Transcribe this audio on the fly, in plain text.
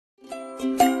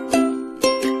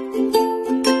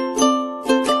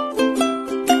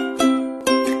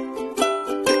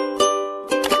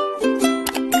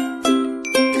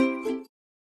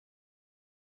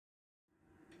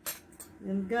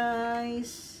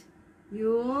guys,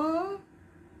 yung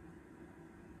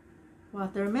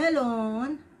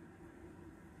watermelon.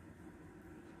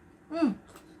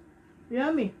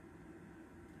 Yummy.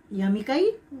 Yummy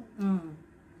kay?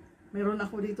 Meron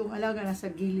ako ditong alaga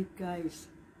nasa gilid, guys.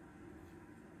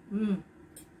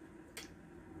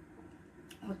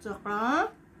 At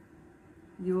saka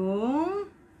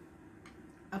yung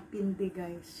apindi,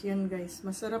 guys. Yan, guys.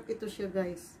 Masarap ito siya,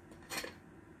 guys.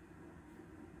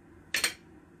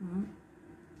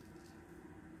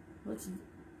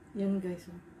 Yan, guys.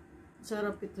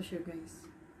 Sarap ito siya, guys.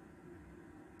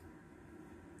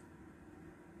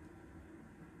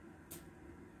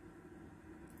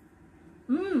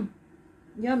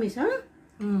 Yummy, ha?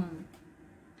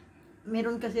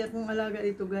 Meron kasi akong alaga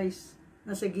dito, guys.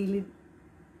 Nasa gilid.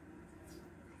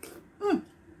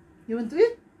 You want to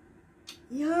eat?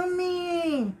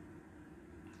 Yummy!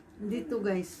 Dito,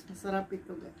 guys. Masarap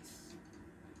ito, guys.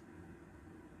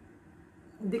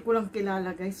 Hindi ko lang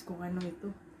kilala, guys, kung ano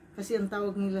ito. Kasi ang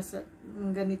tawag nila sa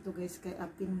ganito, guys, kay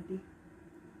apindi.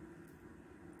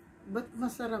 Ba't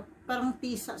masarap? Parang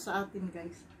pisa sa atin,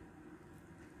 guys.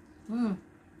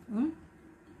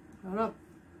 Sarap.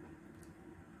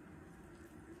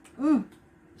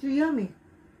 So yummy.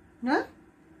 Ha?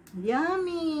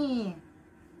 Yummy.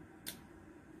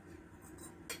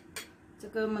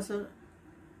 Tsaka masarap.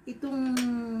 Itong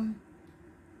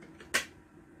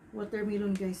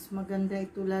watermelon, guys, maganda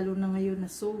ito lalo na ngayon na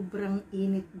sobrang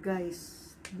init,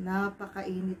 guys.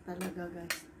 Napakainit talaga,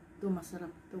 guys. Ito masarap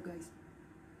ito, guys.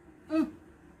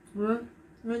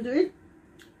 Want to eat?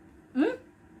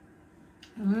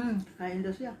 Kain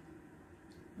daw siya.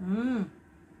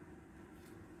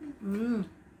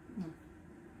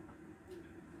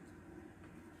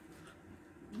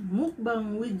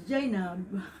 Mukbang with Zainab.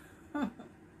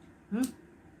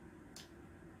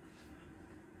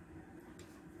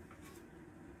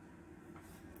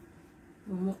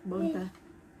 Mukbang ta.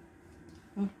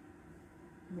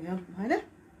 Ada?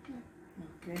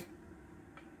 Okay.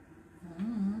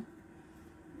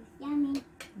 Yummy.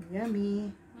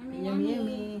 Yummy.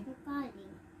 Yummy.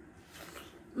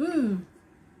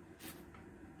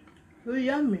 So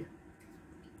yummy.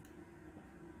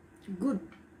 Good.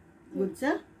 Good,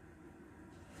 sir?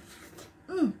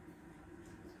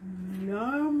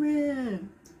 Yummy.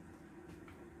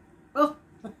 Oh.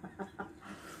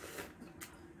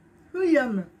 So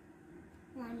yummy.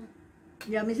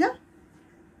 Yummy, sir?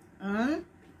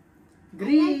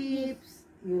 Grapes.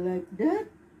 You like that?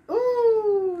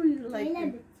 Oh, you like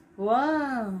it.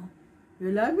 Wow.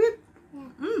 You love it?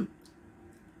 Yeah.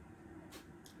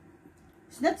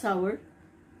 It's not sour.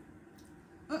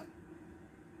 And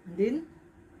then,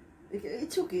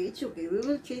 it's okay. It's okay. We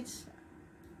will change.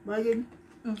 Bagay.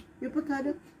 You put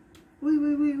that.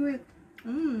 Wait.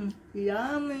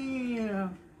 Yummy.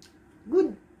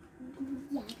 Good.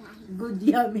 Good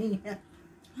yummy.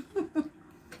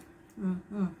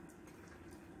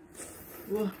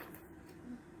 Wow.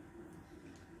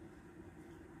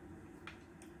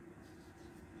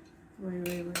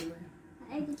 Wait.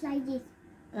 I just like this.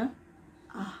 Huh?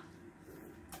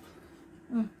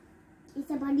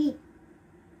 It's a body.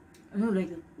 No,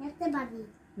 like it. That's the body.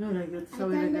 No, like it. I So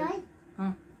can like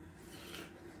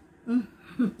it.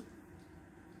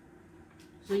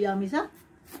 So yummy, sir?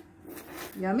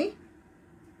 Yummy?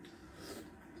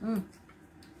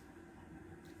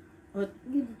 What?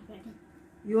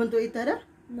 You want to eat that?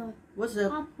 No. What's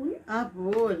that? Apple.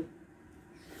 Apple.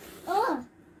 Oh.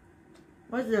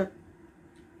 What's that?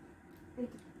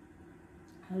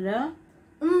 Hello?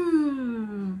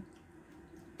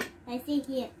 I see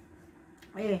here.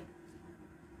 Hey.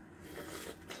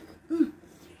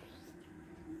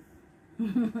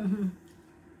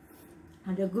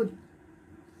 Ada good.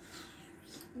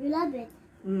 You love it.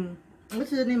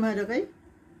 What's the name, Hada Kai?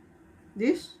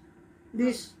 This?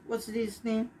 What's this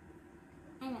name?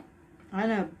 Anna.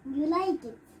 Anab. You like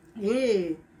it.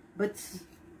 Hey, but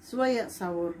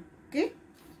sour. Okay?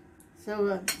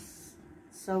 Sour,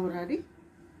 Hadi?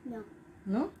 No.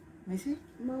 No? I see.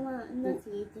 Mama not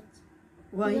eat it.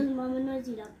 Why? Because Mama not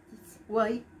rabbits.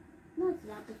 Why? Not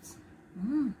rabbits.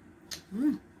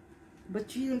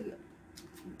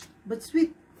 But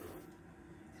sweet.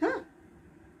 Huh?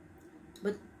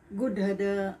 But good,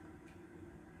 Hada.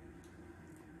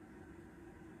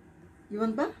 You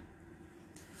want ba?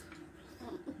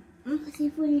 See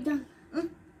fully done.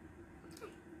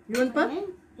 You want pa?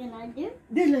 Can I do?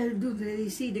 Do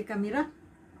see the camera?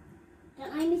 Can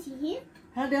I see here?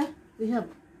 Hada, we have.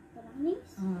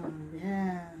 Brownies?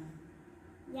 Yeah.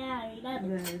 Yeah, I love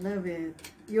it. I love it.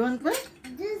 You want pa?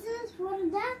 This is for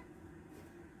the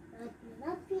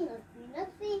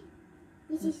nutty.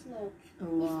 This is smoke.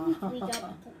 Wow. This is we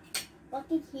got what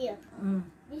is here? Mm.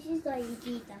 This is the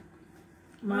pizza.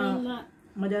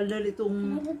 Madaldal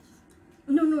itong...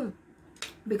 No.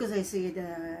 Because I see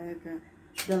the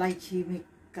lychee make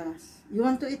class. You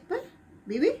want to eat pa?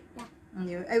 Baby?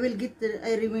 Yeah. I will get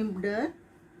I remember the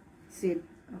seed.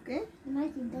 Okay? Can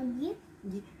I sit down here?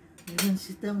 You can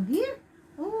sit down here?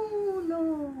 Oh,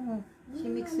 no. She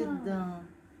makes it down.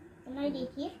 Can I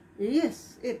eat here?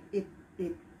 Yes. Eat.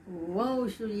 Wow,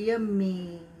 so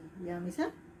yummy. Yummy,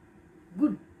 sir?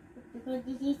 Good. Because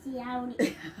this is yummy.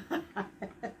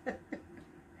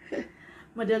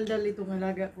 Madaldal itong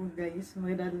alaga ko, guys.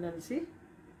 Madaldal, see?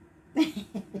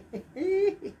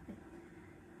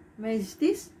 Is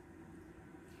this?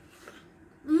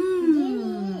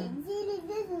 Jelly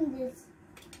doesn't this.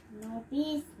 No,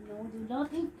 please. No, do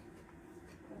not eat.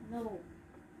 No.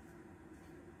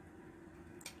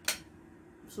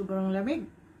 Sobrang lamig.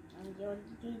 I'm going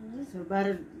to eat this. So,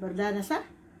 bardana sa?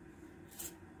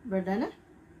 Bardana?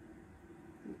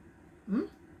 Hmm?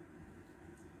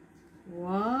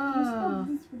 Wow.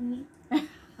 Stop this for me.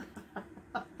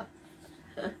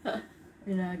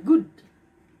 Good.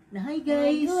 Hi,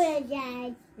 guys. Good,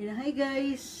 guys. Hi,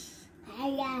 guys. Hi,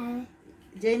 guys.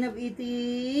 Jainab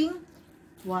eating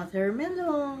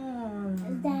watermelon.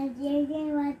 That's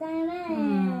eating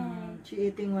watermelon. She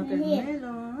eating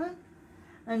watermelon.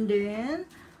 And then,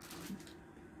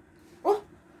 oh,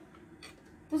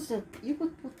 what's that? You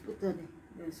put that in.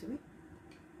 Yes, wait.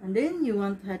 And then you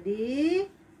want Hadi.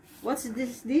 What's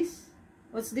this?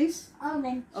 What's this?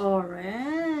 Almond.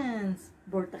 Orange.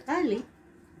 Bortakali.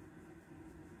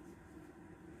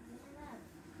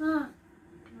 Huh.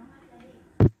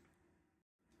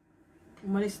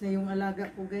 Umalis na yung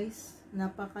alaga ko, guys.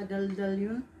 Napakadaldal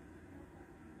yun.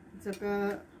 At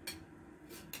saka,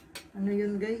 ano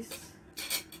yun, guys?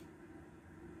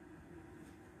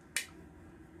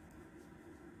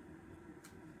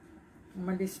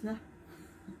 Umalis na.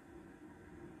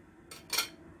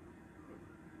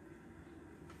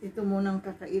 Ito munang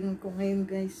kakainin ko ngayon,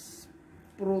 guys.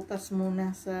 Prutas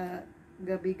muna sa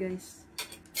gabi, guys.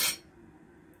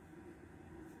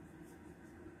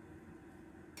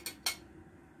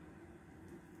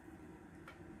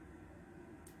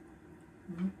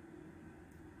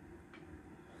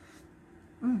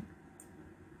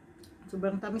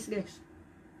 Sobrang tamis, guys.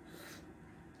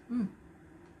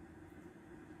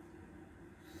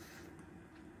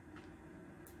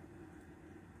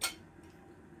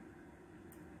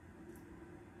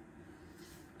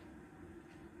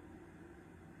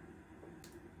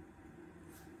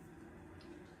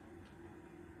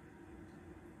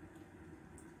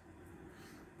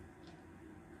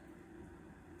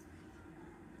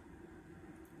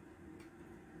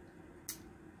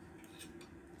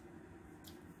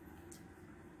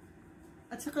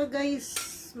 At saka, guys,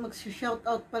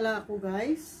 mag-shoutout pala ako,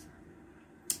 guys.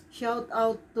 Shout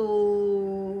out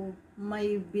to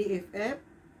my BFF,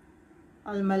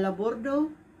 Alma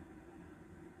Labordo,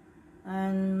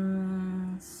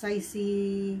 and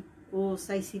Saisi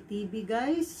TV,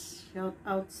 guys. Shout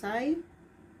out, Sai.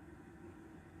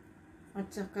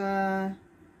 At saka,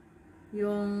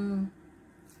 yung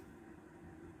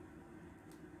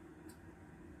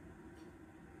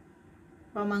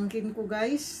pamangkin ko,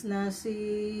 guys, na si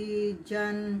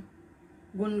Jan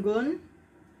Gungun.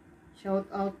 Shout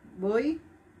out, boy.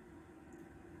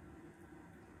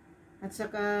 At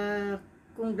saka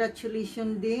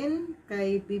congratulations din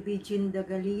kay Bibi Jean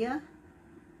Dagalia.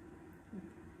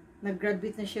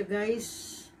 Nag-graduate na siya,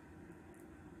 guys.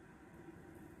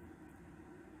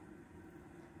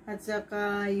 At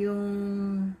saka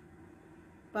yung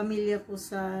pamilya ko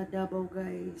sa Davao,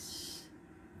 guys.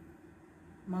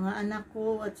 Mga anak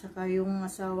ko at saka yung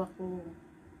asawa ko.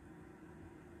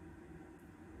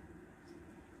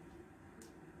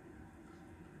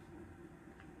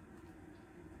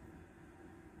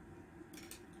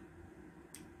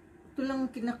 Ito lang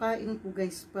kinakain ko,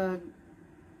 guys, pag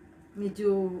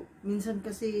medyo, minsan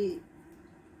kasi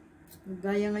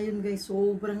gaya ngayon, guys,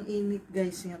 sobrang init,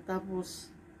 guys, nga.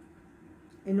 Tapos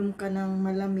inom ka ng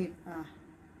malamig,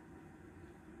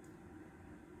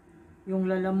 yung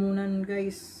lalamunan,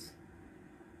 guys,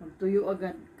 magtuyo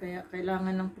agad. Kaya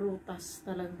kailangan ng prutas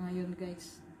talaga ngayon,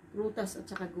 guys. Prutas at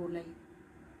saka gulay.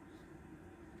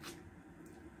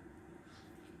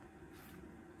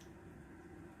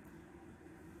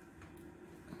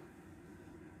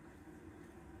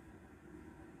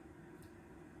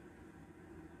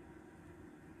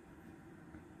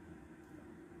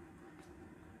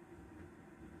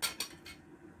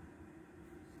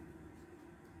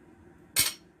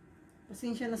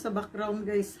 Pasensya na sa background,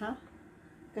 guys, ha?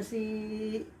 Kasi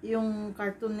yung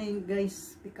cartoon na yun,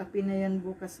 guys, pick upin na yan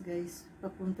bukas, guys.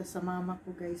 Papunta sa mama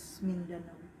ko, guys,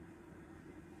 Mindanao.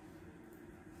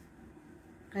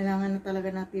 Kailangan na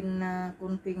talaga natin na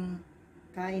kunting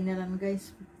kain na lang,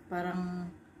 guys.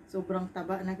 Parang sobrang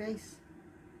taba na, guys.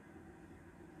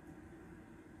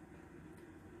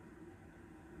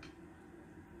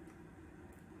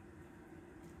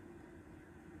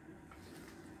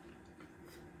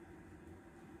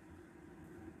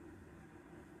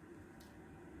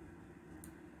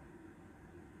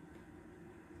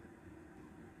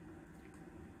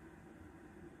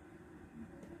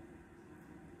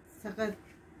 Saka,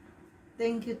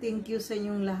 thank you sa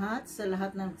inyong lahat, sa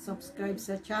lahat ng subscribe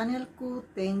sa channel ko.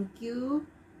 Thank you.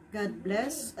 God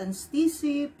bless and stay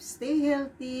safe, stay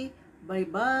healthy.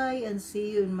 Bye-bye and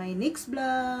see you in my next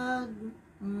vlog.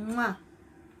 Mwah!